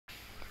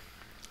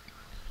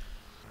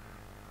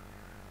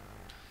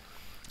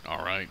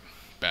Alright,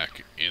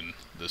 back in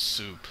the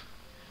soup.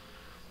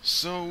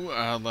 So,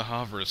 Le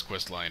Havre's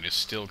questline is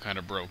still kind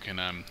of broken.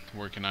 I'm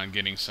working on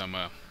getting some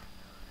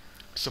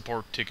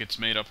support tickets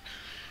made up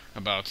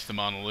about the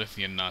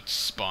Monolithian not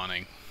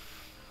spawning.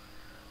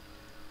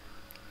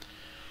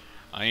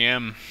 I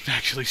am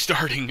actually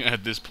starting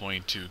at this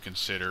point to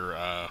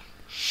consider,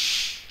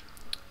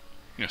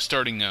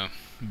 starting a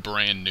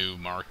brand new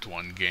Marked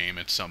 1 game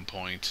at some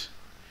point.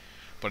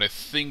 But I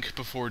think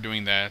before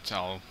doing that,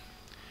 I'll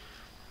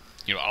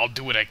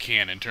do what I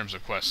can in terms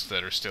of quests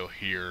that are still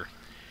here,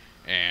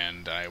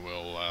 and I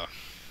will,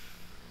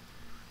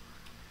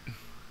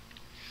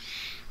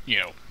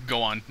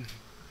 go on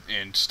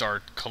and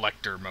start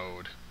collector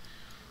mode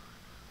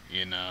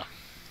in,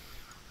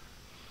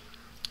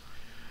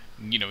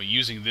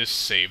 using this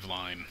save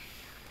line,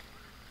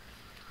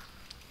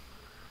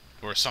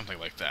 or something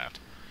like that.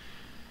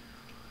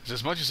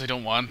 As much as I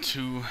don't want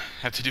to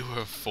have to do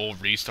a full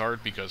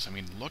restart, because, I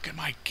mean, look at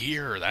my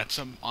gear, that's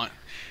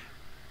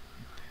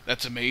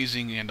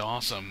amazing and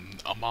awesome.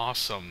 I'm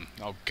awesome.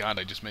 Oh god,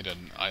 I just made a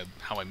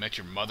How I Met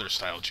Your Mother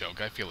style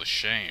joke. I feel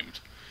ashamed.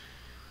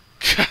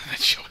 God, that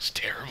show is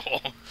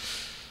terrible.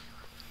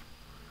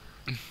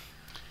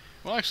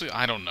 Well, actually,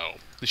 I don't know.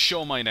 The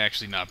show might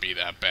actually not be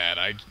that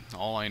bad.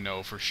 All I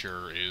know for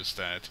sure is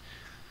that,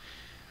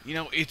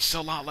 it's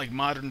a lot like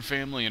Modern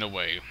Family in a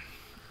way.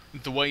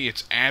 The way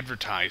it's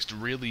advertised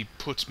really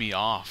puts me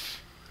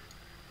off,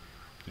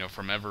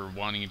 from ever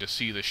wanting to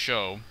see the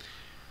show.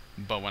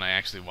 But when I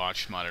actually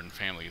watch Modern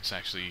Family, it's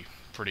actually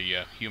pretty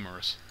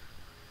humorous.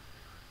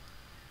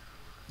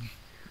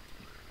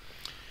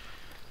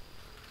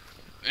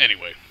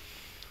 Anyway,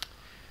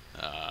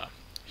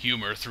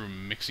 humor through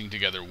mixing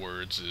together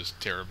words is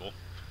terrible.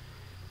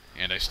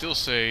 And I still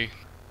say,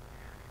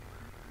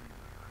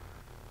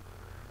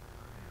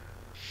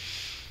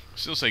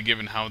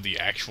 given how the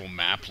actual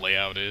map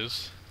layout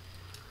is,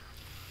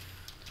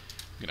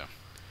 I'm gonna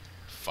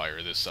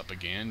fire this up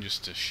again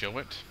just to show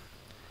it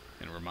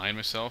and remind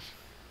myself.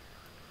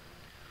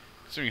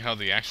 Considering how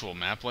the actual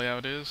map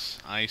layout is,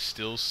 I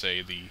still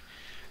say the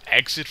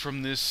exit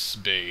from this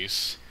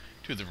base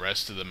to the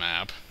rest of the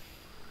map.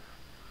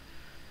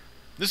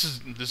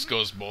 This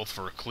goes both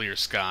for Clear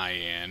Sky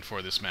and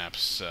for this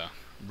map's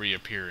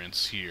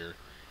reappearance here.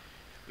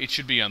 It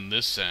should be on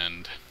this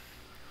end,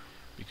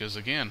 because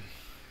again,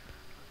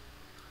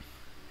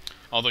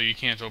 although you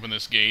can't open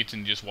this gate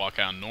and just walk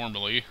out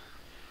normally,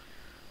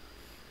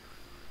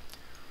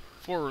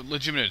 for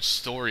legitimate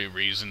story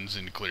reasons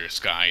in Clear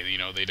Sky,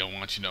 they don't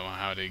want you to know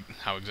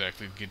how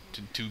exactly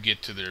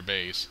get to their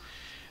base.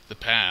 The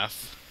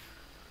path,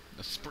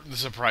 the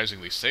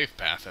surprisingly safe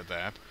path at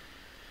that.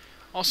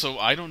 Also,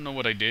 I don't know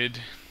what I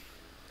did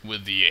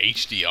with the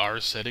HDR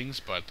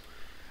settings, but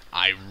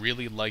I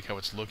really like how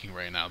it's looking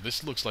right now.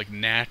 This looks like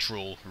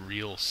natural,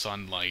 real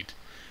sunlight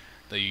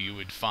that you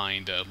would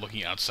find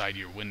looking outside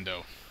your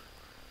window.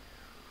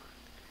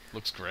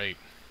 Looks great.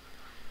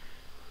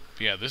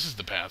 But yeah, this is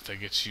the path that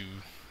gets you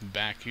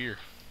back here.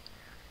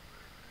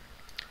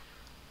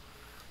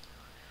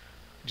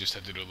 Just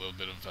had to do a little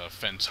bit of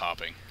fence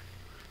hopping.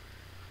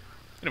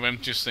 Anyway, I'm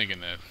just thinking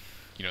that,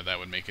 that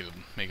would make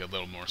a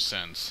little more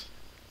sense.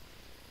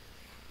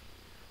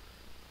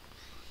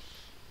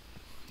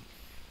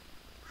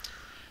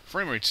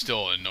 Frame rate's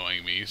still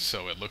annoying me,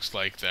 so it looks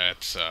like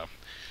that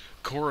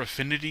core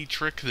affinity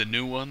trick, the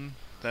new one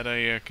that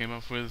I came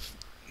up with,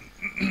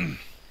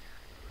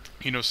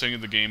 saying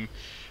in the game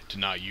to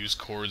not use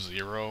core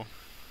 0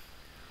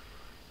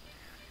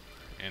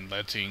 and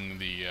letting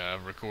the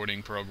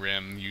recording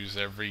program use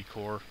every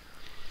core.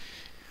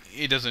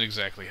 It doesn't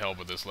exactly help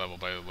with this level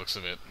by the looks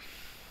of it.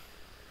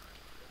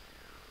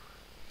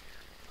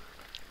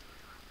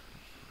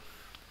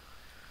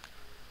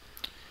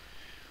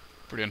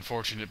 Pretty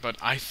unfortunate, but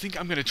I think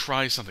I'm going to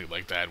try something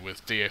like that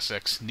with Deus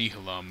Ex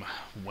Nihilum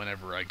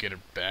whenever I get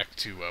it back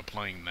to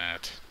playing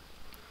that.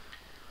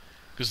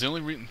 Because the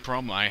only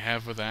problem I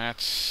have with that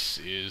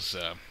is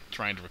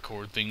trying to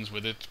record things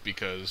with it,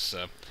 because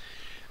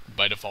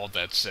by default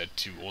that's set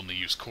to only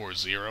use core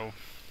 0,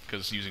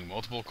 because using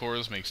multiple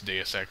cores makes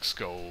Deus Ex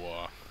go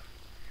a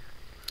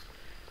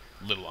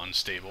little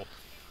unstable.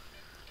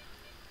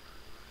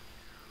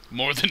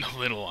 More than a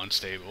little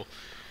unstable.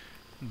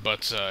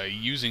 But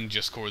using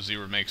just core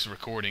 0 makes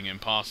recording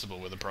impossible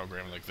with a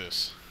program like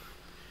this.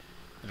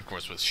 And of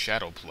course with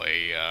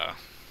Shadowplay,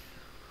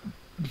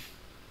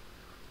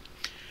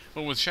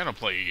 well, with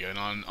Shadowplay,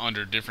 and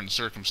under different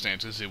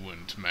circumstances, it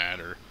wouldn't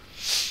matter.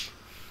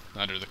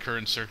 Under the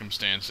current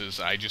circumstances,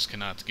 I just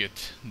cannot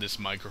get this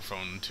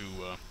microphone to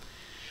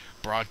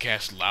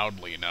broadcast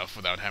loudly enough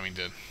without having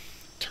to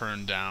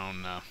turn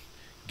down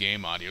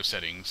game audio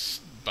settings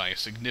by a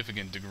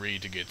significant degree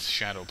to get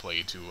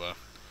Shadowplay to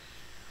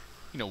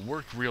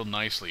work real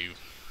nicely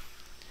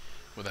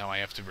with how I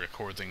have to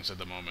record things at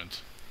the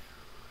moment.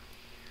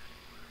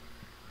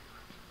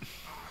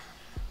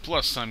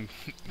 Plus, I'm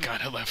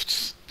kind of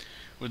left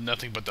with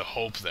nothing but the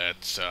hope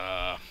that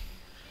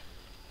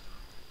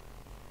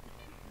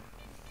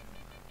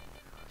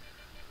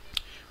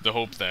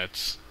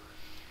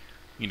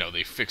you know,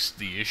 they fixed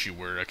the issue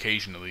where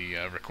occasionally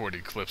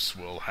recorded clips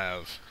will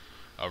have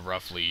a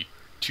roughly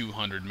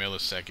 200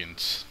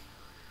 milliseconds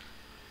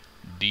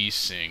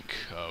desync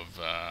of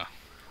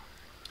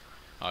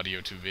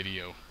audio to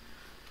video.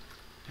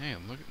 Hey,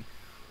 look,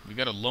 we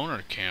got a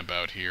loner camp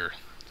out here.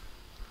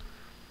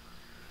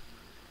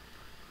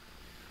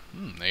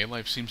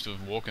 A-Life seems to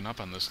have woken up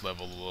on this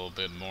level a little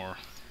bit more.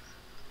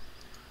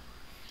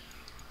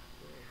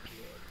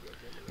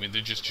 I mean,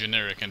 they're just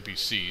generic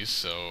NPCs,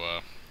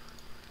 so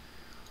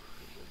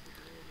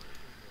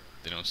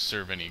they don't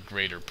serve any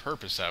greater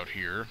purpose out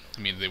here.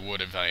 I mean, they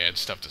would if I had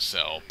stuff to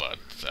sell, but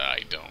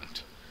I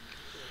don't.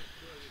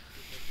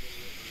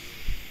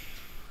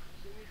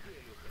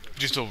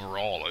 Just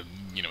overall,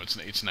 you know,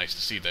 it's nice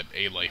to see that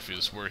A-Life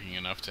is working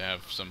enough to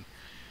have some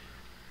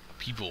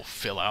people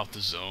fill out the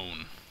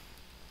zone.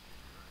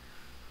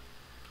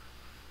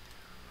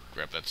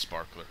 Grab that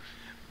sparkler.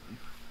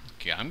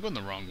 Okay, I'm going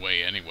the wrong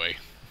way anyway.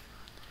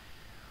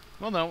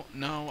 Well,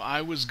 no,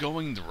 I was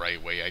going the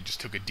right way. I just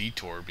took a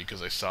detour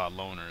because I saw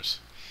loners.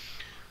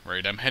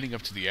 Right, I'm heading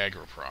up to the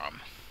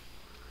agroprom.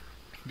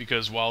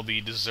 Because while the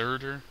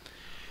deserter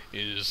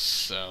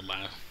is,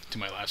 to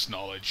my last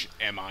knowledge,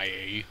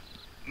 MIA,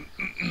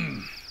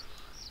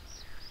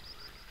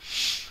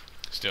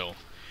 still,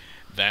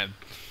 that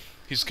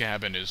his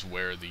cabin is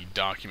where the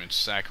document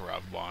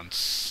Sakharov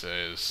wants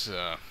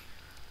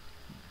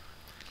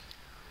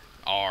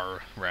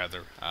are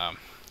rather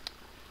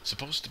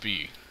supposed to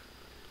be.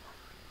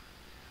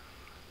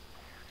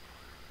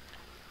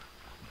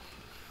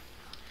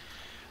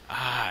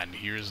 And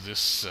here's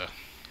this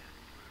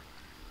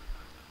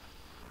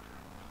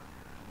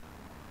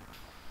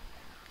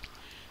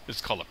this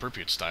is called a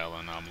Pripyat style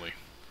anomaly.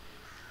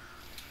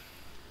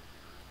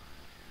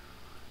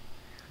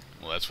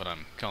 Well, that's what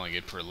I'm calling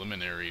it.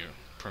 Preliminarily,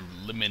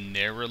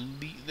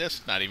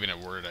 that's not even a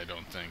word, I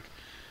don't think.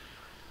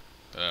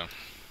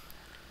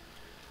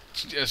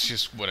 That's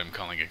just what I'm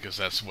calling it, because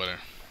that's where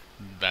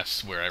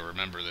I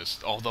remember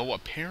this. Although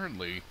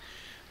apparently,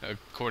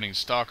 according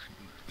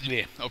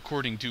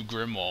to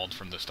Grimwald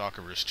from the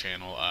STALKERSOUP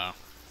channel,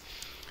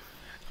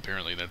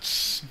 apparently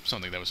that's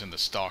something that was in the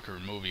Stalker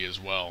movie as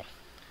well.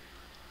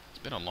 It's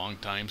been a long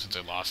time since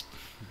I last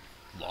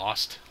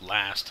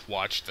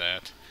watched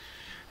that.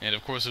 And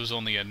of course it was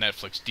only a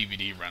Netflix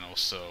DVD rental,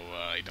 so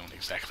I don't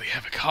exactly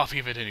have a copy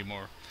of it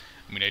anymore.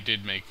 I mean, I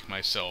did make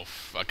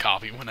myself a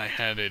copy when I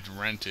had it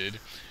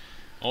rented.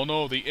 Oh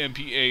no, the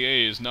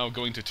MPAA is now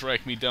going to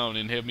track me down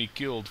and have me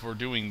killed for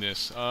doing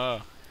this.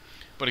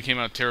 But it came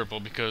out terrible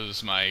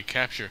because my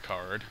capture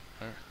card...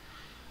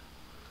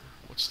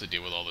 What's the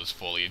deal with all this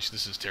foliage?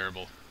 This is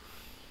terrible.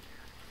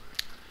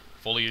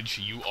 Foliage,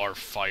 you are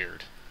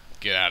fired.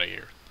 Get out of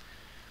here.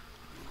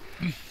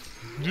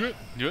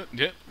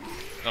 Yeah.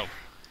 Oh.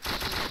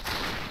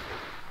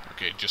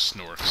 Okay, just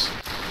snorts.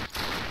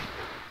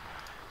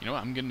 You know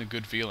what? I'm getting a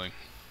good feeling.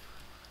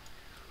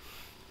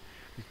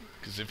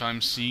 Because if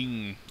I'm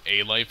seeing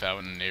A-Life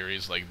out in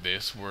areas like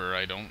this where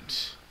I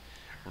don't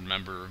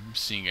remember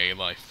seeing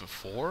A-Life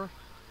before,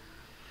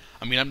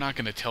 I mean, I'm not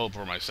going to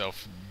teleport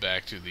myself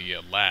back to the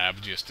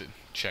lab just to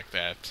check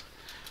that.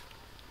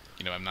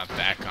 You know, I'm not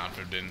that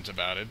confident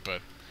about it,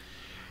 but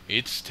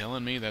it's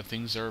telling me that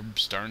things are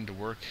starting to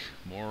work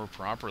more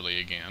properly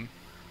again.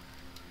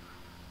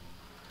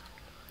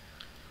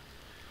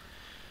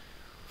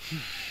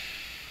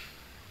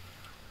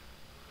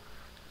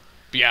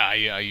 But yeah,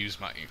 I used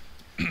my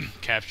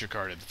capture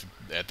card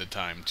at the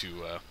time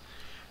to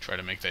try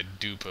to make that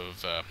dupe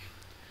of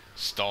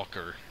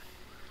S.T.A.L.K.E.R.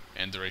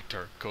 Andrei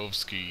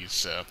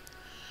Tarkovsky's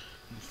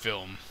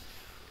film.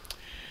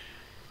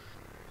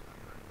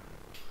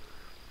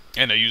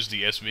 And I used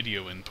the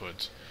S-video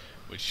input,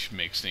 which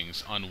makes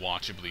things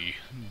unwatchably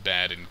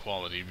bad in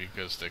quality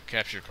because the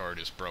capture card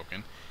is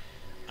broken.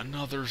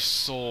 Another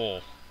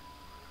soul.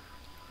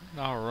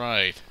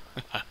 Alright.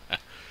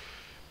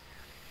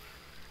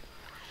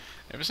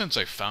 Ever since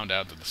I found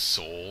out that the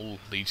soul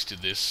leads to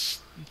this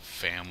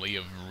family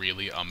of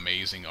really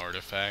amazing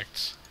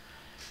artifacts,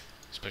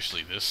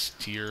 especially this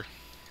tier,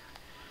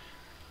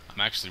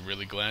 I'm actually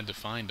really glad to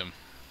find them.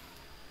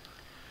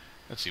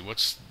 Let's see,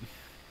 what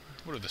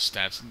are the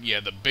stats? Yeah,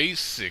 the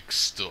basic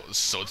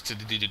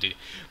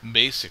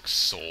basic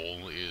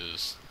soul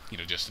is, you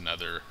know, just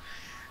another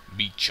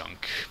meat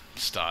chunk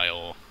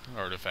style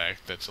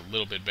artifact that's a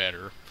little bit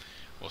better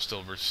while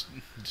still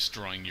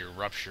destroying your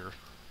rupture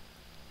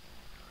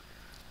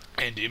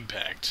and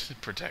impact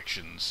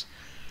protections.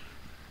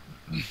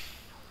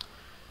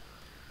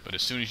 But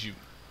as soon as you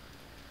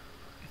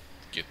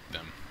get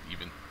them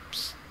even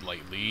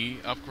slightly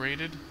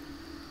upgraded,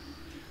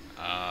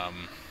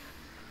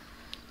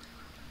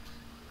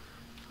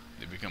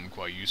 they become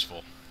quite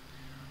useful.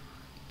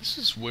 This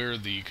is where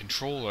the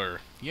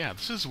controller... Yeah,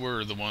 this is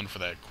where the one for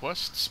that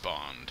quest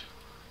spawned.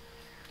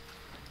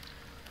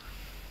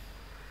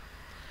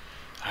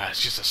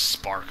 It's just a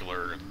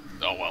sparkler.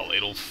 Oh well,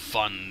 it'll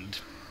fund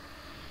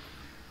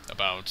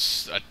about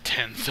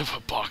 1/10 of a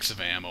box of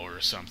ammo or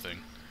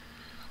something.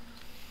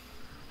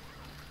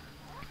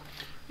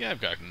 Yeah, I've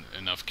got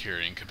enough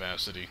carrying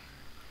capacity.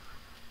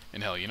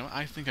 And hell, you know,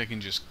 I think I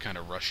can just kind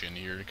of rush in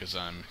here because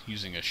I'm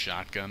using a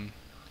shotgun.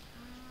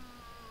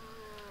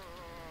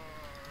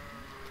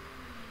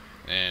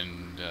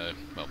 And,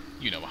 well,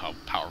 you know how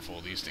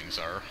powerful these things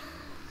are.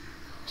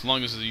 As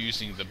long as they're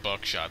using the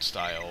buckshot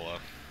style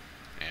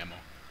ammo.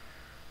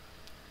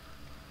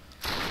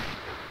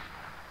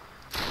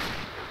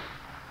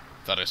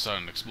 Thought I saw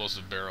an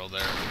explosive barrel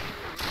there.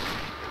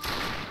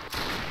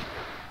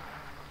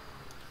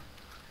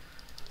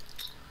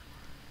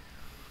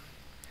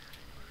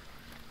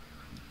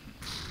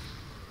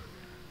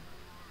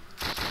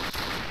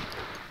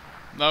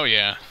 Oh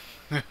yeah.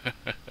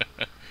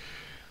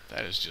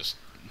 That is just...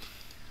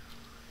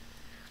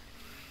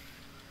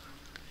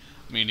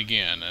 I mean,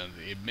 again,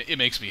 it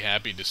makes me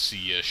happy to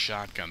see a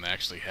shotgun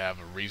actually have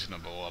a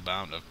reasonable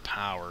amount of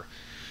power,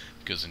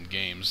 because in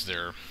games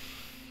they're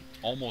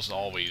almost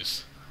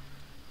always...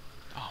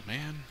 Oh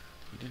man,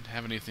 he didn't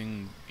have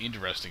anything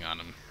interesting on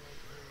him.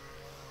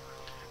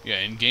 Yeah,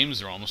 in games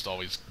they're almost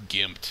always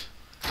gimped.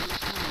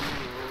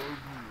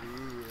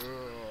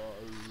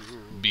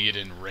 Be it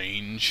in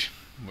range,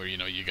 where, you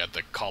know, you got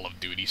the Call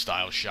of Duty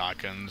style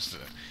shotguns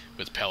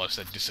with pellets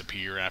that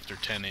disappear after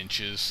 10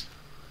 inches.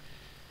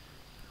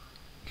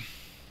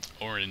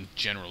 Or in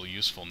general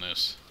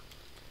usefulness.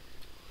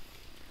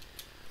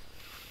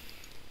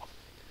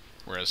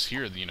 Whereas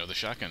here, you know, the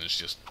shotgun is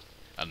just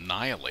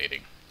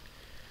annihilating.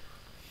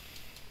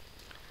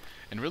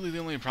 And really the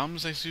only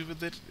problems I see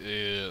with it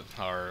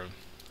are,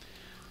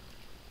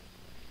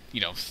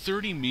 you know,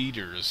 30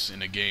 meters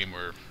in a game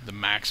where the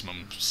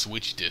maximum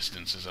switch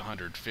distance is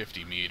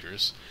 150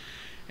 meters,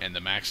 and the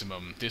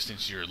maximum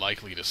distance you're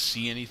likely to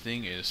see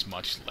anything is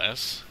much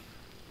less.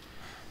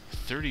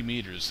 30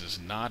 meters is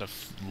not a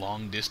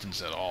long distance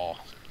at all.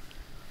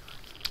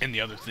 And the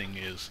other thing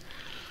is,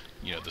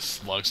 you know, the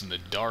slugs and the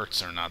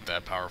darts are not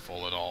that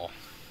powerful at all.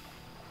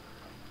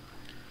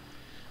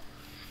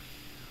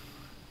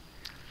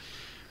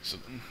 So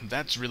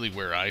that's really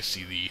where I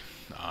see the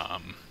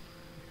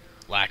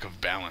lack of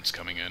balance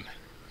coming in.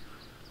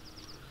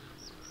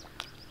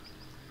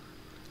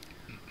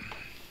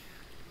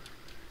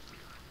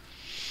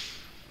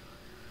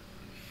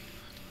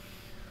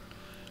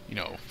 You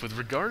know, with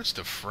regards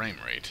to frame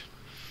rate,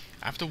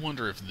 I have to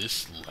wonder if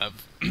this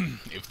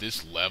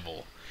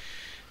level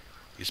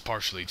is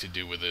partially to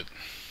do with it.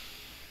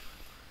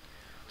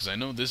 Because I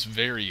know this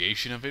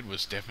variation of it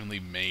was definitely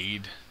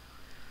made,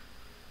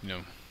 you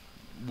know,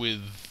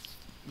 with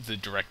the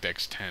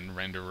DirectX 10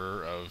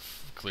 renderer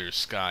of Clear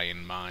Sky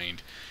in mind.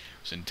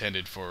 It was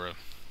intended for a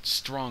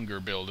stronger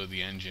build of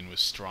the engine with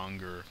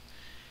stronger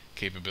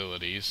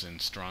capabilities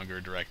and stronger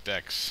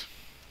DirectX.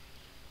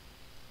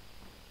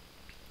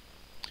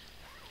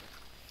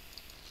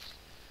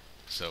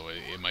 So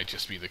it might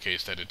just be the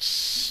case that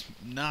it's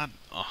not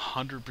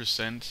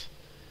 100%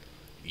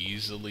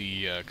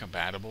 easily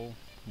compatible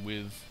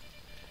with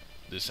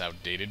this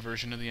outdated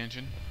version of the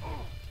engine.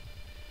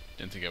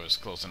 Didn't think I was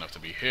close enough to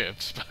be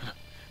hit, but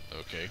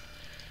okay.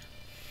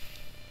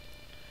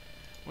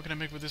 What can I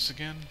make with this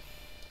again?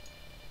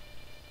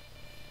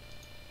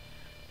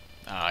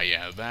 Ah,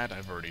 yeah, that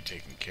I've already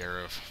taken care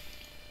of.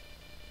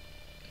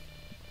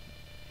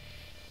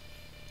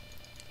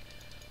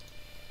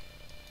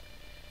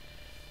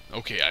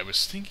 Okay, I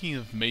was thinking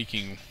of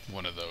making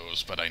one of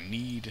those, but I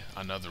need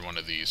another one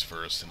of these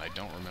first, and I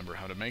don't remember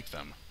how to make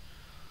them.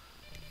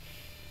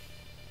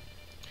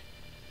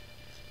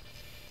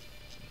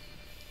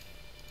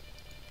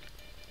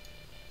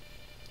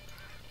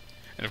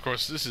 And of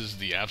course, this is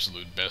the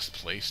absolute best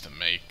place to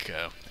make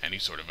any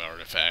sort of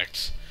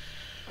artifacts,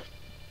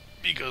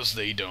 because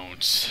they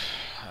don't,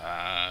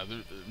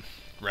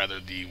 rather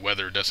the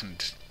weather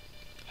doesn't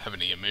have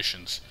any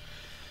emissions.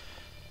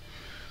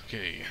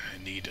 Okay,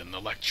 I need an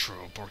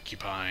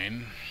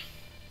electro-porcupine.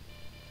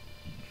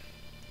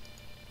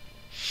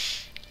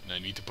 And I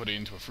need to put it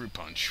into a fruit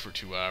punch for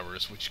 2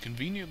 hours, which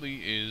conveniently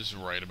is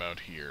right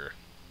about here.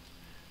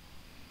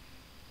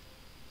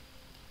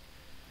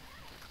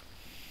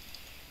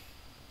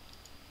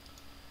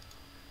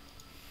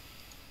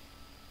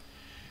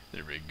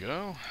 There we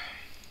go.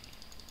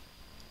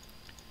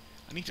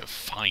 I need to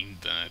find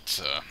that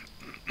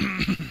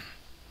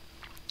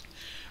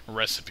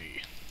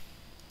recipe.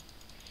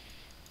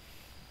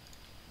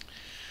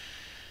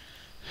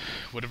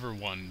 Whatever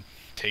one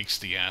takes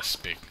the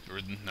aspect, or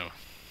no,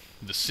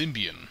 the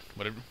Symbian,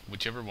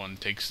 whichever one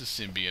takes the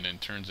Symbian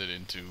and turns it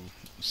into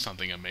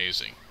something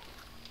amazing.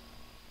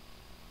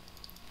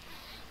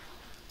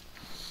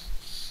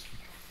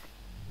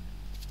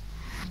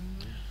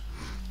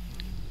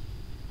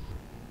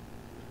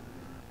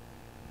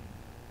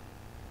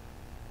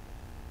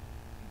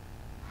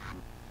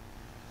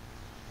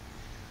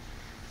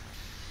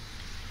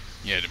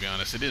 Yeah, to be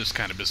honest, it is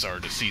kind of bizarre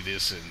to see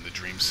this in the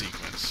dream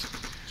sequence.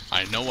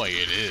 I know why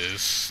it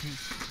is.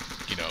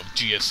 You know,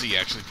 GSC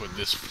actually put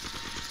this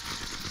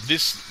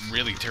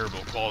really terrible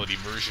quality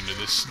version of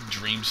this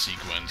dream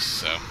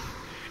sequence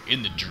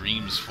in the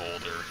Dreams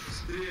folder,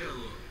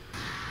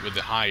 with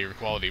the higher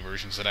quality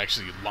versions that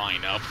actually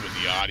line up with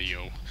the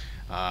audio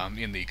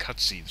in the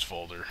cutscenes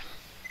folder.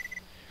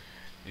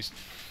 He's,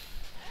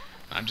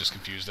 I'm just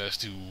confused as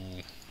to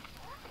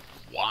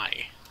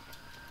why.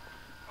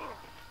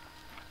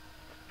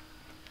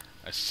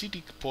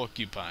 Acidic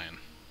porcupine.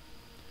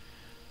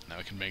 Now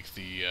I can make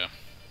the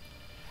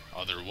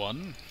other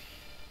one.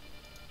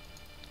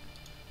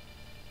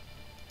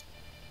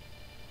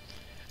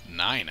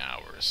 9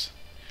 hours.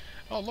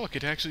 Oh look,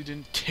 it actually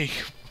didn't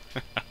take...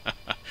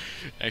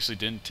 actually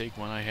didn't take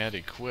one I had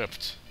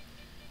equipped.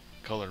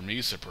 Color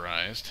me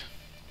surprised.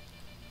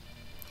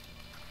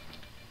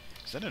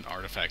 Is that an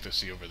artifact I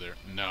see over there?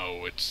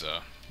 No, it's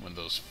one of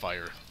those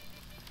fire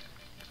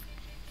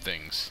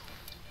things.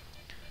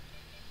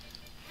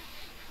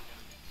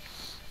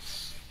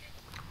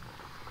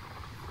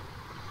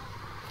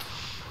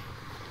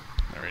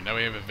 Alright, now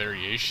we have a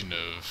variation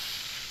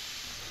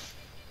of...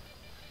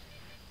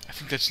 I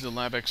think that's the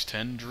Lab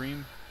X10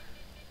 dream.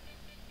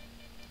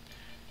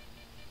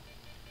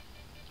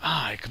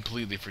 Ah, I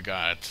completely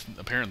forgot.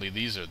 Apparently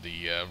these are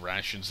the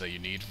rations that you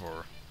need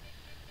for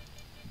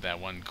that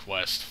one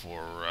quest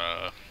for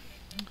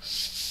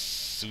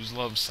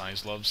Sizlove,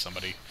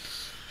 somebody.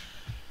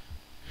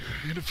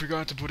 I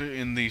forgot to put it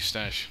in the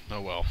stash.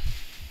 Oh well.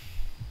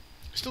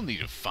 I still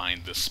need to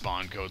find the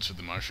spawn codes for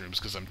the mushrooms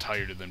because I'm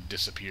tired of them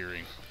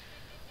disappearing.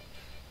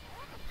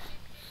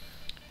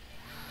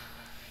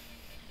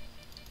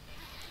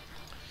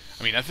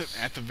 I mean, at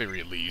the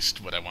very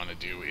least, what I want to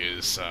do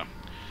is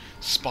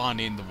spawn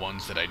in the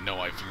ones that I know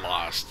I've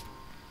lost,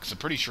 because I'm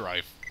pretty sure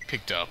I've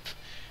picked up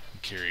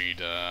and carried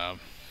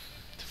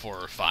 4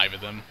 or 5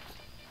 of them.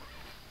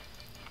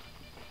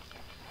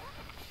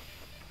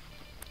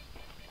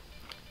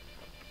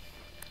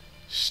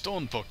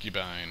 Stone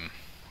porcupine.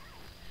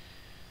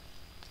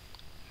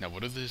 Now,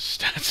 what are the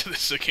stats of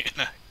this again?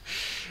 I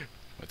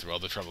went through all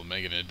the trouble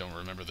making it, don't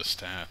remember the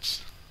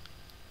stats.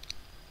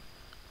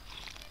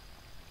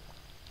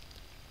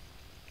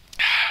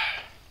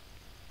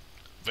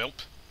 Well,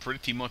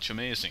 pretty much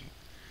amazing.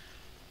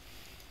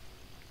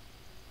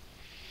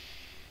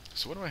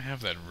 So what do I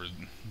have that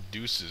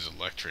reduces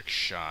electric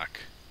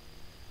shock?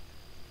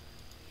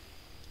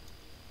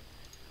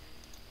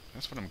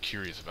 That's what I'm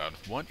curious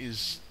about. What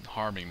is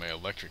harming my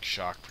electric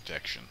shock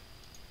protection?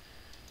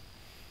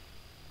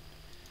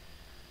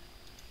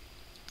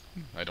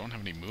 I don't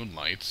have any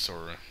moonlights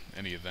or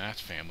any of that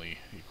family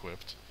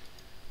equipped.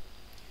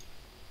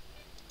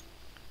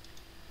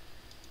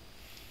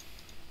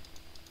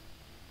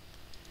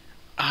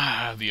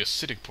 Ah, the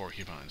acidic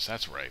porcupines,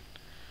 that's right.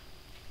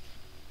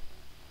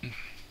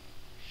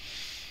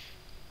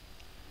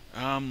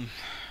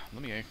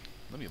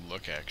 Let me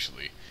look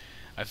actually.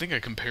 I think I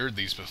compared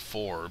these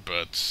before,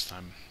 but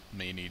I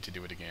may need to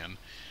do it again.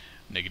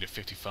 Negative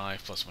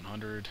 55 plus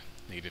 100,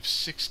 negative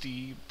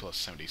 60 plus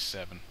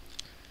 77.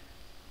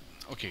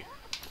 Okay.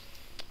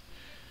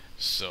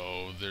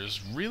 So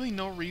there's really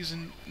no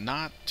reason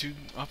not to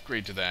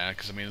upgrade to that,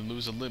 because I mean,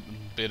 lose a little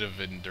bit of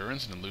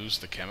endurance and lose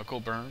the chemical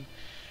burn,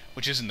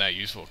 which isn't that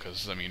useful,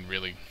 because I mean,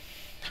 really,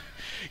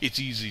 it's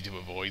easy to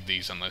avoid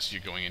these unless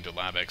you're going into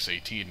Lab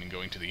X18 and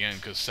going to the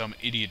end, because some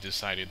idiot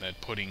decided that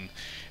putting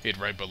it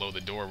right below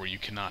the door where you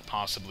cannot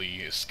possibly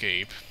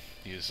escape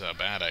is a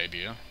bad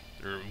idea,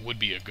 or would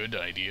be a good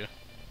idea.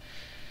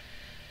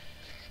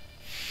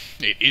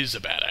 It is a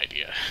bad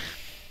idea.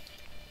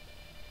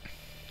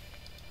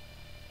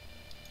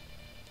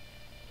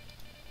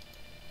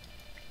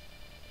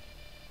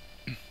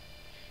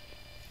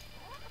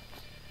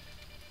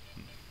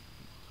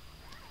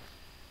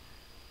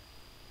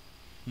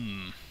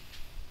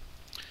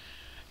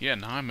 Yeah,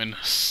 now I'm in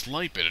a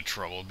slight bit of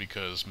trouble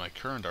because my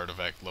current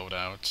artifact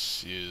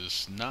loadout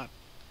is not...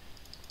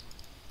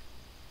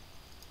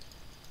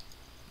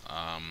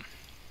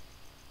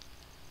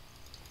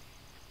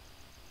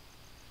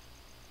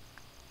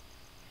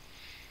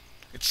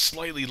 it's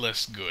slightly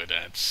less good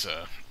at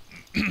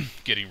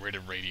getting rid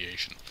of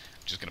radiation.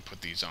 I'm just gonna put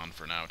these on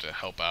for now to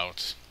help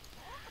out.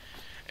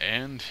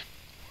 And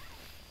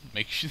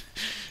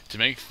to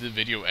make the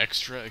video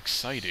extra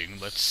exciting,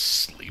 let's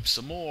sleep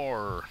some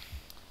more.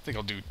 I think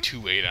I'll do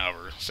 2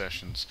 8-hour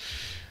sessions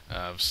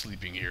of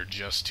sleeping here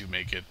just to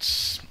make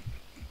it...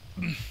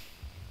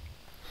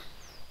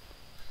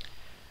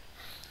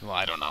 well,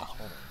 I don't know.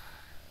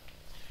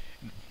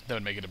 That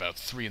would make it about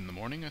 3 in the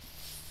morning.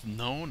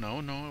 No,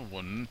 it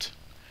wouldn't.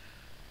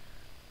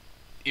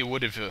 It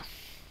would if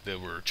there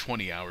were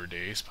 20-hour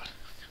days, but...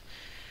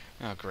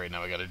 oh, great,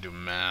 now I gotta do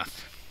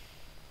math.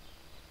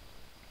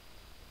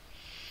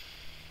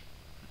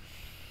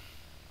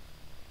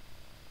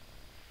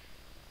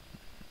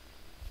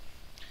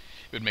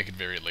 It would make it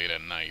very late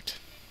at night.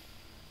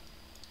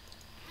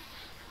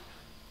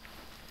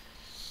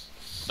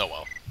 Oh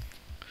well.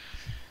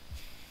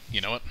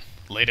 You know what?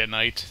 Late at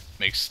night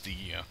makes the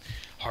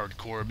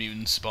hardcore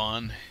mutant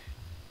spawn.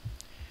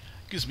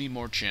 Gives me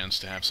more chance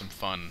to have some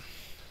fun.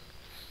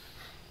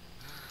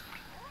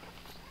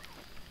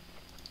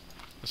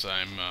 As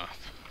I'm,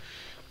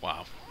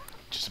 wow,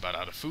 just about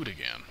out of food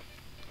again.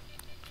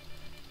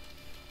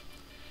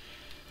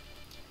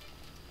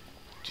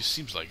 Just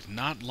seems like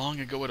not long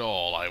ago at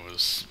all I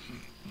was,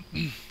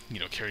 you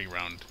know, carrying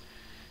around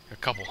A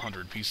couple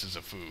hundred pieces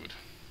of food.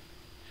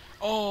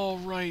 All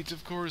right,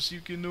 of course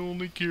you can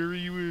only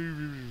carry...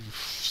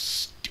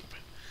 Stupid.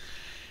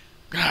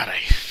 God, I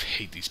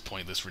hate these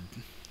pointless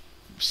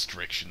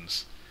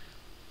restrictions.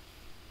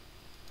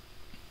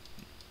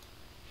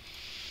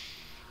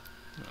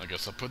 I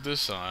guess I'll put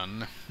this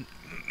on.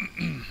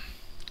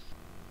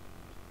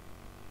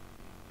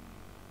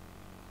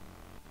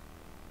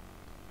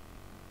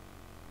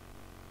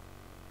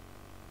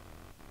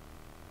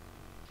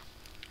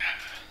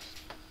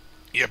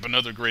 Yep,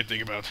 another great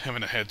thing about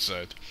having a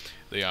headset.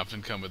 They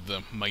often come with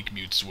the mic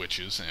mute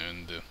switches,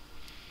 and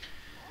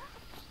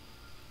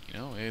you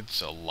know,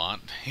 it's a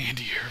lot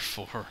handier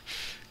for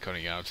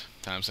cutting out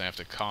times I have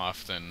to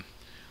cough than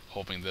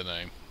hoping that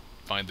I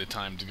find the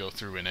time to go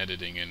through and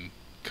editing and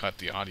cut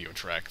the audio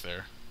track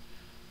there.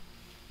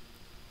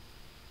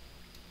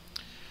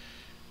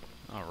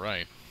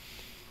 Alright.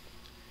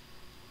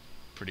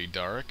 Pretty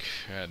dark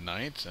at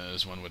night,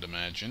 as one would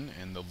imagine,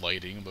 and the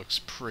lighting looks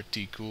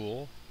pretty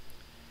cool.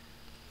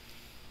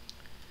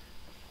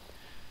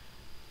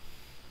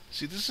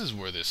 See, this is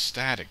where the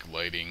static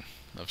lighting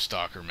of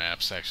Stalker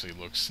maps actually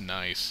looks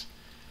nice.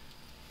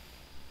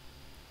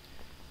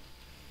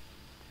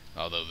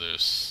 Although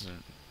there's...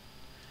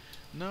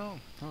 No,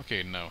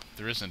 okay, no.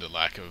 There isn't a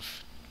lack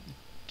of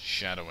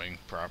shadowing,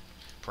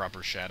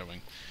 proper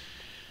shadowing.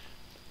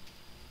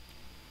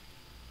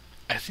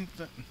 I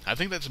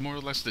think that's more or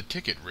less the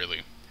ticket,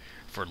 really.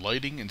 For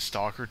lighting in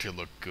Stalker to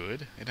look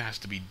good, it has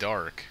to be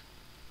dark.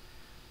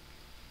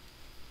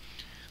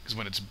 Because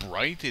when it's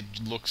bright, it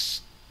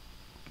looks...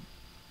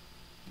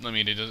 I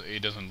mean,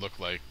 it doesn't look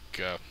like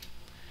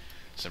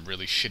it's a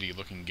really shitty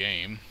looking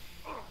game.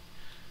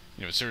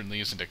 You know, it certainly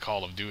isn't a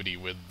Call of Duty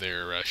with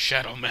their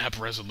shadow map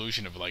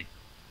resolution of like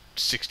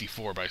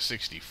 64 by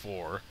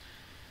 64.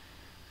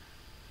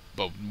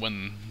 But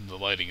when the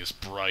lighting is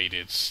bright,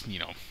 it's, you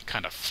know,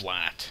 kind of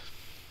flat.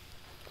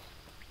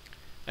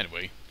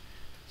 Anyway,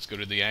 let's go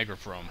to the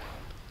Agroprom.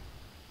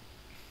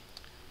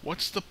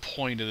 What's the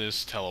point of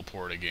this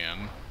teleport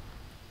again?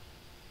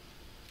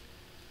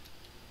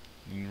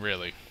 I mean,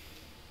 really.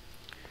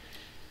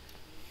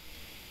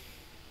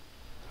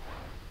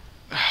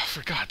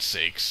 For God's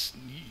sakes.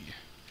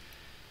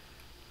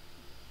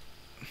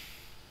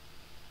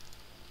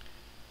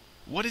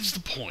 What is the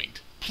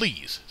point?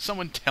 Please,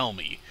 someone tell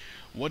me.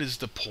 What is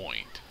the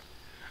point?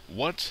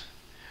 What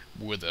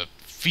were the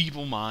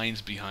feeble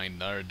minds behind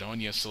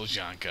Nardonia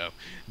Soljanka,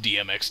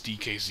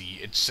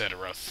 dmk-dkz,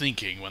 etc.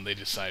 thinking when they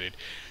decided,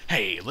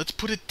 hey, let's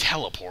put a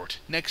teleport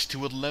next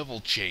to a level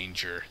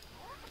changer,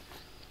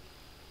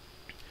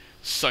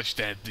 such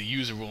that the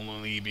user will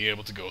only be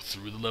able to go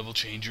through the level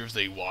changer if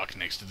they walk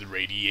next to the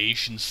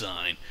radiation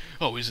sign.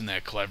 Oh, isn't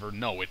that clever?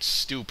 No, it's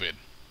stupid.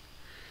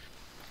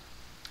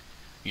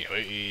 You know,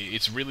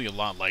 it's really a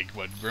lot like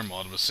what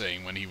Grimwald was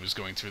saying when he was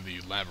going through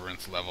the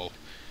labyrinth level.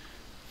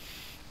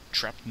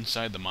 Trapped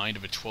inside the mind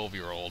of a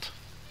 12-year-old.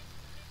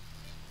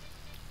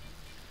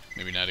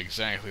 Maybe not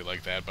exactly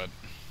like that, but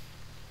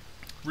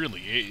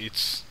really,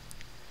 it's...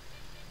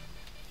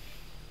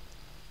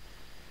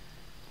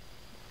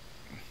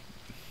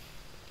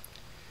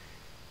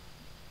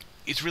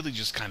 It's really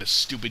just kind of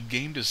stupid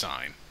game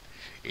design.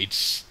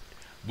 It's...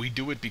 we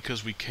do it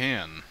because we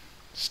can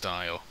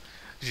style.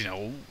 You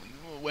know,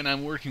 when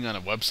I'm working on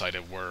a website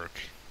at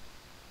work,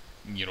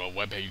 you know, a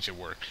webpage at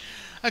work,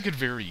 I could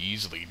very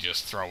easily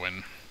just throw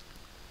in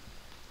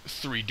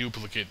 3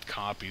 duplicate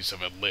copies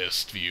of a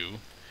list view.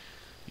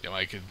 You know,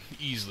 I could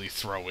easily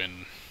throw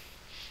in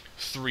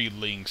 3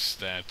 links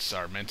that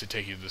are meant to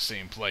take you to the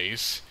same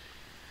place,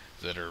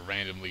 that are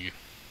randomly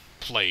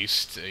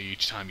placed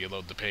each time you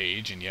load the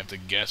page, and you have to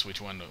guess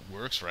which one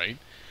works right.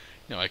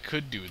 You know, I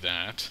could do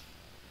that.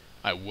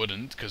 I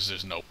wouldn't, because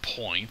there's no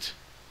point.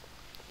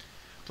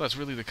 But that's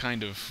really the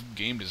kind of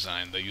game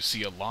design that you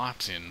see a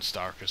lot in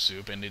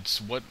STALKERSOUP, and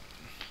it's what...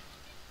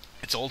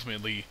 it's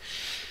ultimately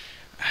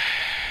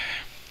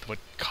what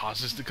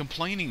causes the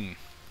complaining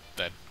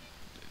that,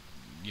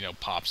 you know,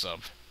 pops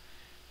up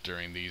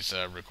during these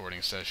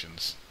recording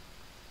sessions.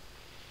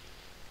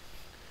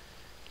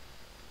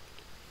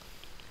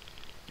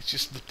 It's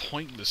just the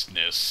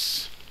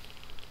pointlessness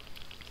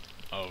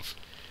of,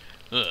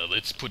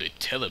 let's put a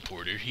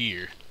teleporter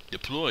here,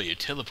 deploy a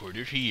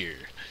teleporter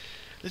here,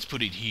 let's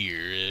put it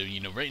here, you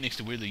know, right next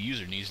to where the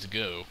user needs to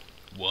go.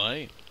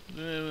 Why?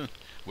 Where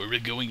we're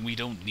going, we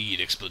don't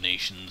need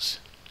explanations.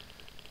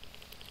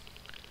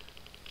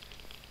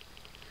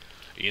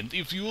 And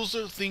if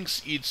user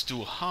thinks it's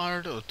too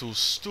hard or too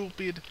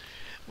stupid,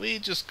 we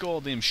just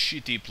call them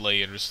shitty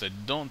players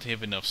that don't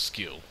have enough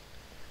skill.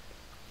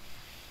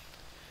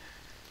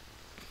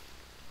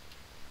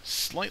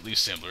 Slightly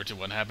similar to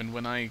what happened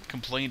when I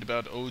complained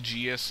about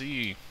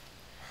OGSE,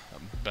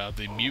 about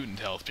the mutant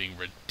health being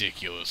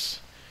ridiculous.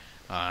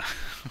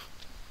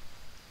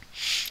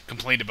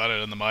 Complained about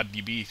it on the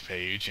ModDB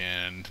page,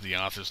 and the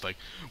author's like,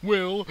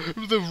 well,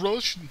 the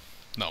Russian...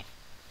 No,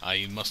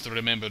 I must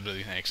remember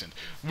the accent.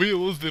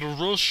 Well, the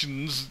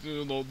Russians,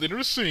 you know,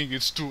 they're saying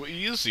it's too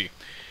easy.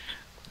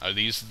 Are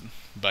these,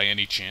 by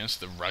any chance,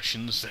 the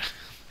Russians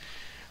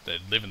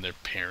that live in their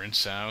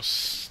parents'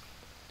 house,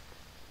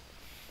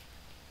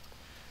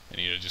 and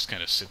you know, just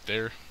kind of sit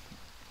there,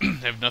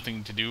 have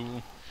nothing to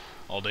do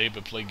all day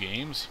but play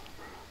games?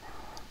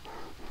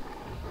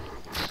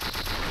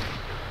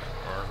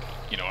 Or,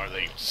 you know, are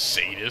they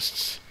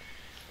sadists?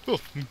 Oh,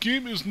 the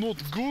game is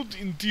not good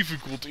and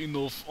difficult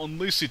enough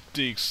unless it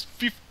takes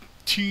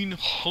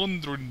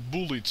 1,500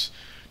 bullets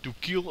to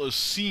kill a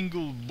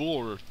single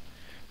boar.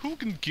 Who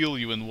can kill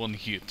you in one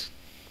hit?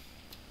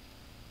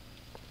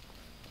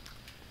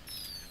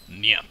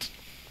 Nyet,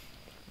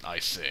 I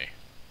say.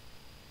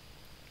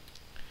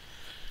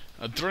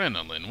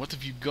 Adrenaline, what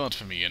have you got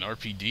for me? An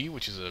RPD,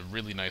 which is a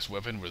really nice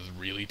weapon with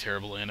really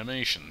terrible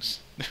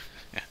animations.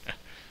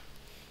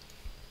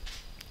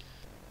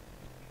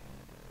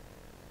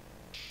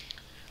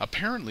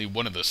 Apparently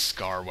one of the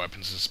SCAR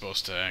weapons is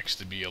supposed to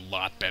actually be a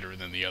lot better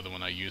than the other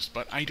one I used,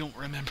 but I don't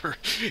remember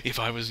if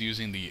I was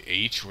using the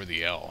H or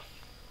the L.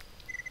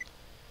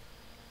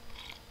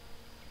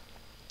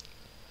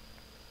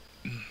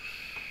 So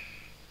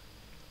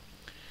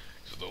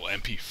the little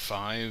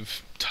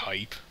MP5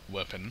 type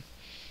weapon.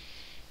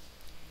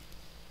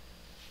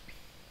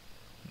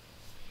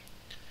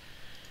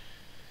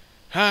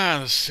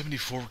 Ah, the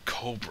 74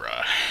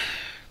 Cobra.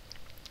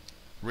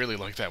 Really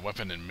like that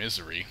weapon in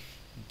Misery.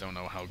 Don't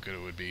know how good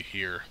it would be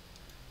here.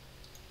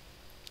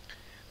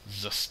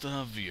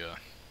 Zastavia.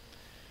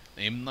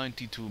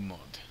 M92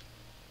 mod.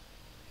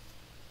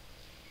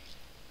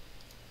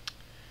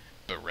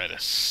 Beretta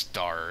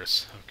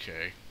Stars.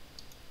 Okay.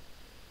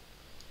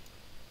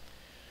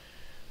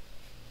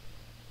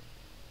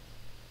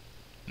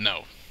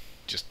 No.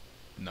 Just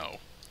no.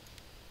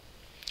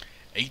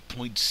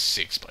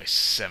 8.6 by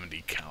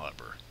 70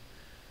 caliber.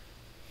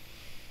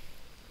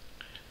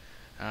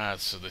 Ah,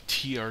 so the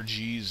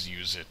TRGs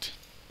use it.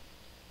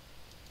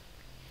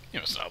 You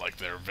know, it's not like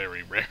they're a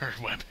very rare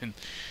weapon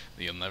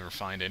that you'll never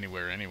find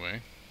anywhere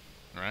anyway,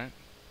 right?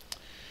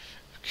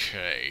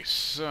 Okay,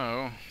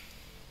 so...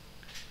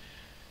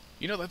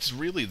 You know, that's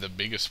really the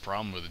biggest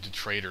problem with the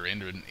trader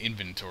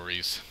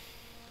inventories.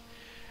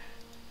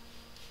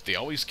 They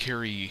always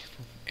carry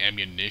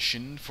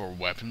ammunition for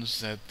weapons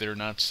that they're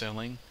not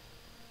selling,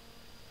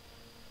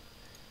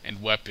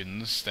 and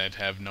weapons that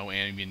have no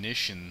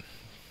ammunition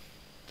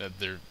that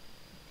they're...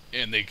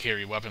 And they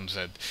carry weapons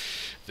that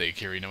they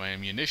carry no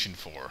ammunition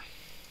for.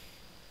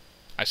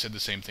 I said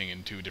the same thing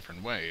in two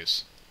different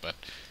ways, but...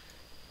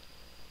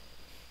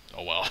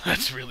 Oh well,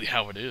 that's really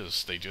how it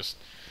is. They just...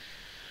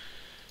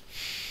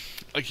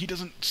 Like, he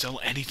doesn't sell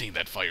anything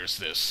that fires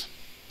this.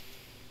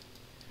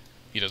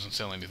 He doesn't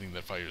sell anything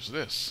that fires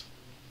this.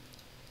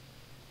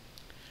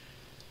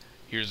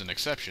 Here's an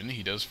exception.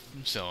 He does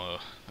sell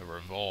a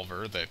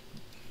revolver that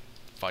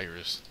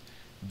fires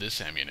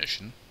this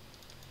ammunition.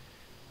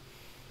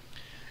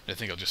 And I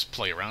think I'll just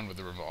play around with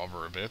the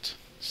revolver a bit,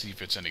 see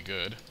if it's any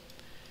good.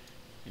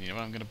 And you know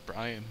what? I'm gonna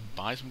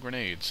buy some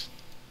grenades.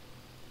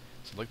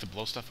 So I'd like to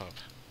blow stuff up.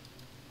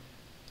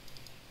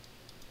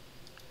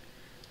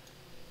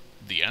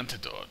 The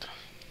antidote.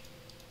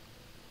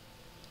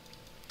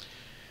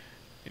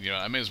 And, you know,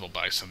 I may as well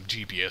buy some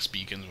GPS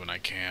beacons when I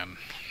can.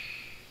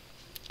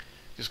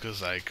 Just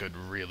because I could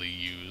really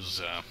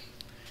use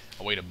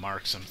a way to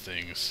mark some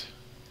things.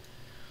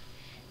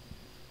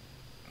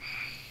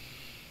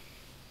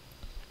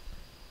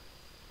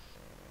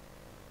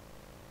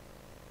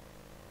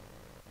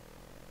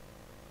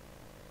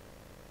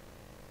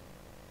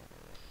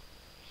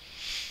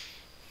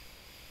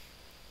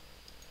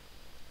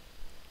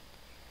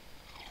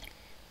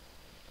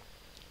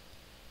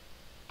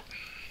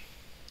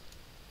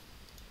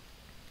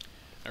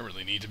 I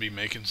really need to be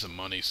making some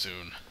money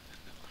soon.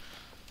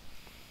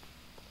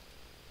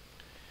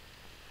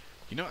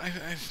 You know,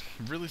 I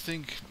really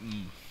think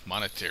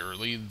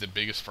monetarily the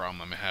biggest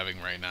problem I'm having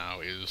right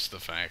now is the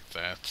fact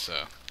that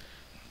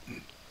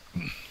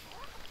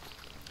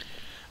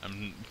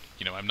I'm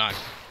not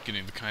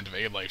getting the kind of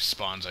A-life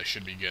spawns I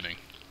should be getting.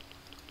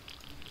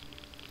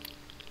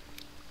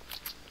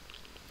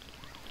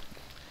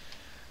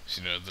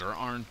 So, you know, there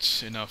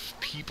aren't enough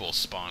people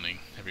spawning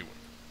everywhere.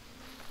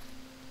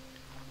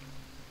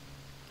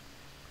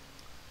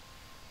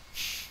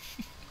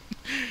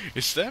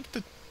 Is that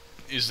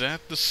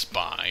the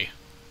spy?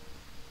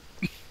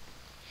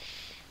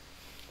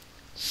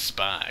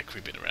 Spy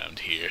creeping around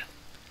here.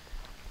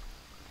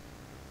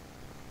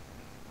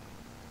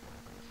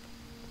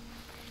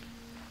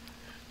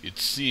 It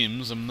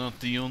seems I'm not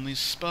the only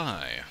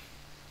spy.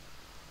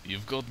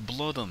 You've got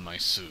blood on my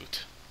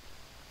suit.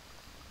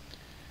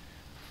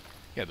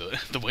 Yeah,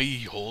 the way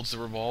he holds the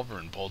revolver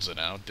and pulls it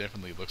out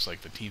definitely looks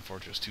like the Team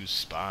Fortress 2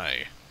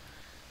 spy.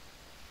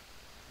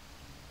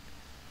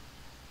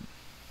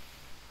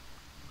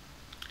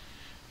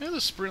 Yeah, the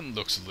sprint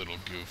looks a little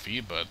goofy,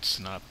 but it's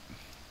not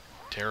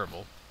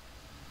terrible.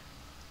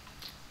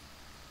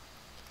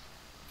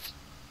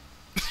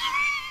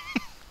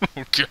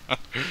 Oh god.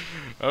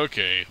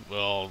 Okay,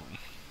 well...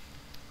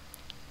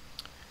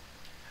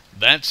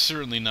 That's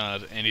certainly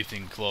not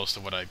anything close to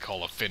what I'd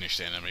call a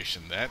finished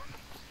animation.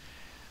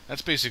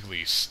 That's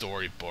basically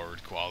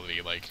storyboard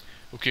quality. Like,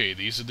 Okay,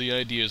 these are the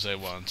ideas I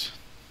want.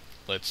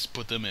 Let's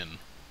put them in.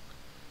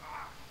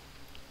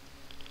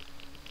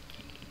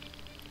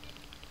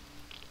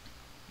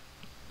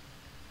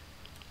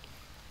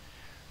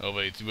 Oh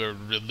wait, we're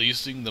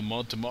releasing the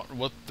mod tomorrow?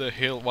 What the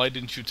hell? Why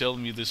didn't you tell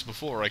me this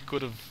before? I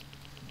could have...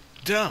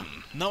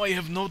 Damn! Now I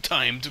have no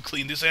time to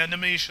clean this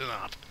animation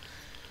up.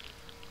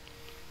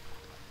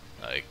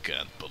 I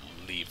can't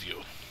believe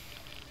you.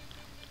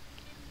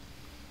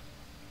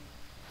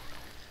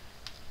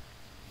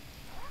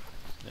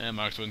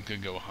 Marksman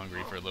could go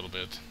hungry for a little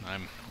bit.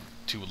 I'm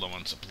too low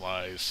on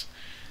supplies.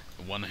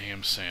 One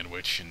ham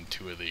sandwich and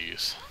 2 of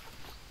these.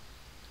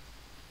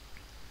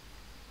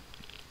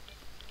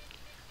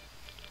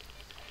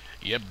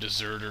 Yep,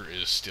 Deserter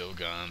is still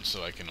gone,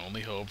 so I can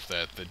only hope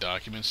that the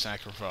documents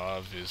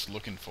Sakharov is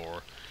looking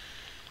for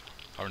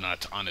are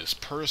not on his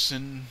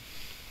person,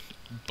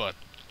 but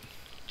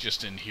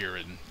just in here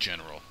in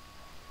general.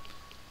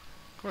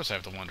 Of course I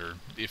have to wonder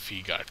if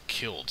he got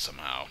killed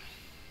somehow.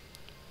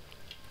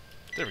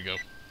 There we go.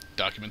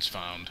 Documents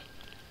found.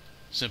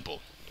 Simple.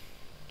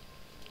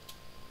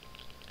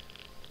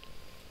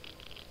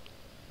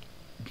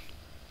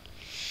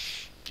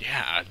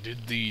 Yeah,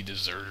 did the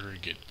Deserter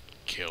get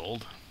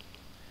killed?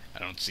 I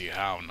don't see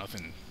how.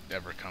 Nothing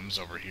ever comes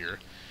over here.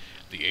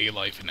 The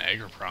A-Life in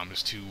Agroprom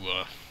is too,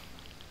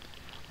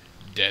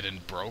 dead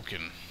and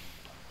broken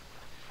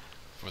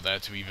for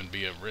that to even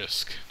be a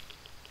risk.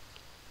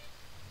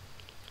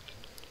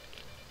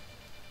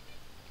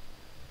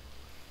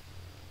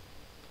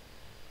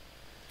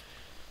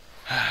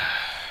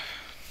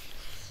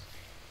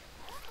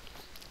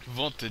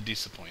 What a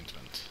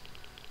disappointment.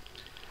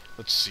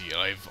 Let's see,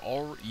 I've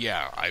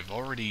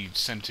already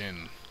sent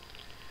in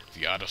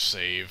the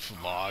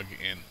autosave log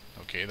in.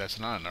 Okay, that's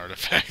not an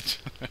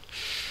artifact.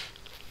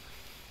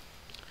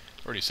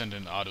 Already sent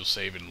in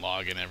autosave and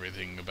log and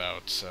everything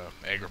about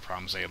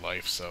Agroprom's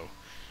A-Life, so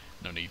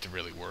no need to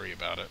really worry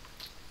about it.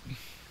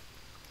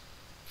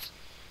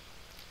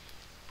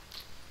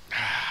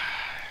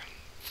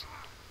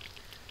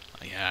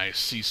 Yeah, I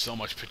see so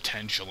much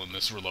potential in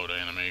this reload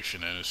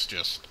animation, and it's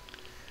just...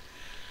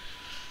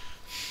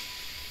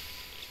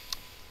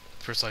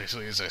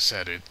 Precisely as I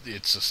said,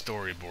 it's a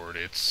storyboard.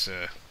 It's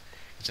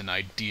an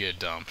idea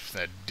dump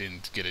that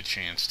didn't get a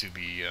chance to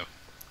be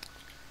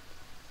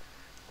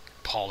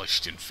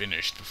polished and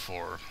finished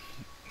before,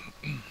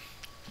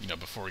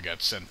 before it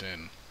got sent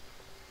in.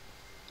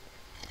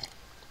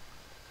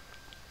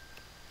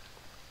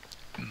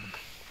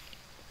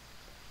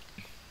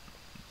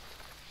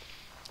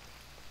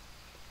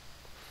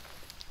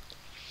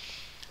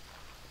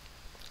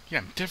 Yeah,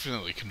 I'm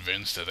definitely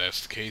convinced that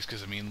that's the case,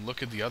 because, I mean,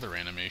 look at the other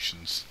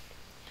animations.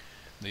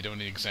 They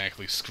don't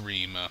exactly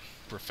scream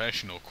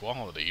professional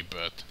quality,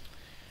 but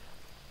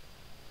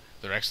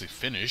they're actually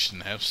finished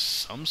and have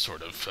some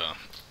sort of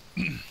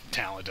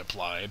talent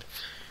applied.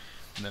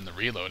 And then the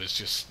reload is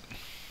just...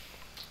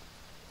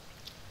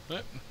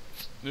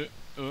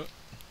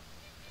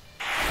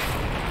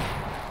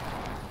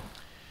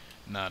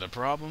 Not a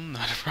problem,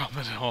 not a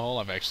problem at all.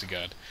 I've actually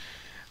got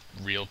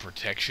real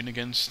protection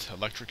against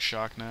electric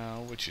shock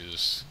now, which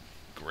is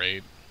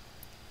great.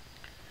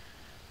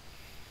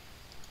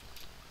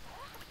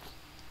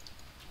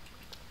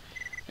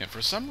 And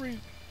for some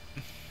reason...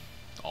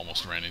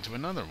 Almost ran into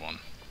another one.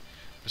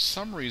 For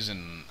some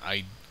reason,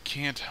 I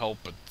can't help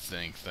but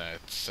think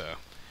that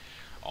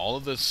all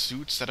of the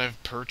suits that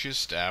I've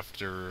purchased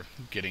after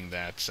getting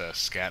that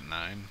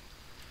SCAT-9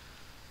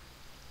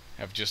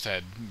 have just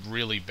had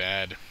really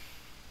bad...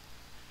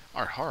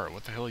 Arhara,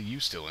 what the hell are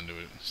you still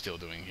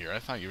doing here? I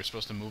thought you were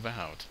supposed to move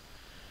out.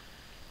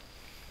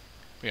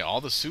 But yeah, all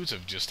the suits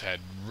have just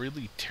had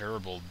really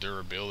terrible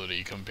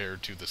durability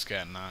compared to the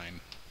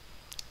SCAT-9.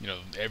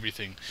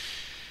 Everything...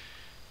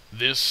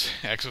 This,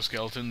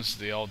 exoskeletons,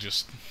 they all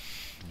just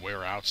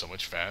wear out so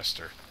much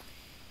faster.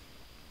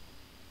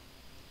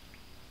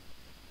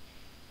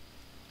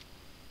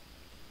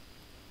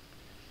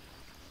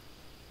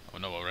 Oh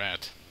no, a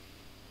rat.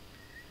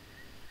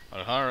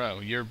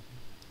 Arhara, you're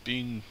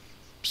being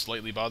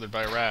slightly bothered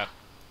by a rat.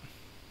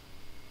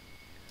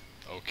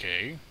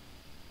 Okay.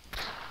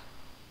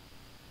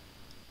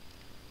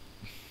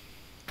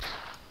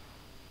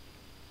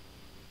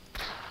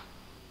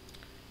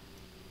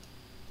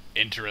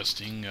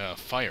 Interesting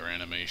fire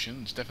animation.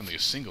 It's definitely a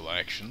single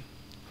action.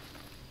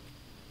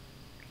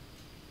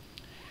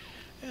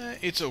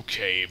 It's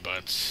okay,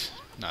 but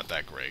not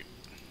that great.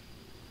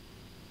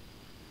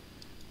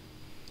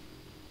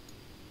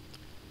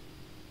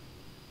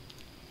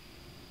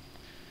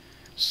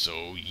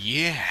 So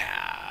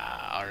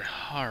yeah,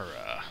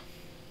 Arhara.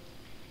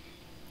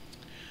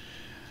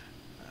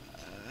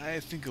 I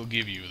think I'll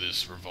give you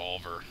this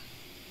revolver.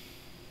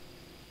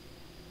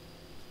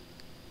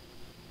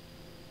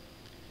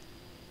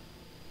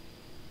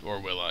 Or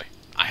will I?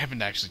 I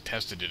haven't actually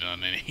tested it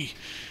on any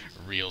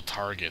real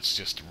targets,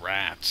 just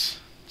rats.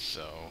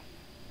 So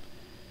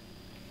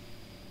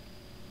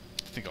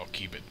I think I'll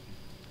keep it.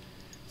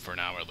 For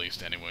now, at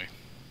least, anyway.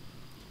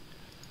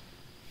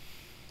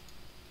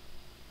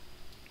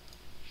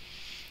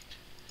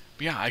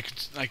 But yeah,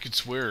 I could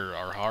swear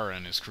Arhara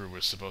and his crew were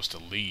supposed to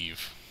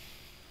leave.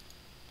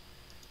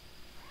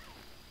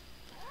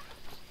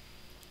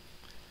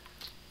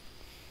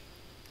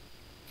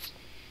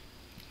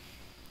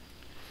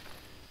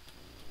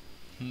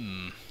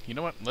 You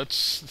know what?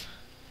 Let's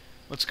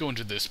go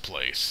into this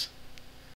place.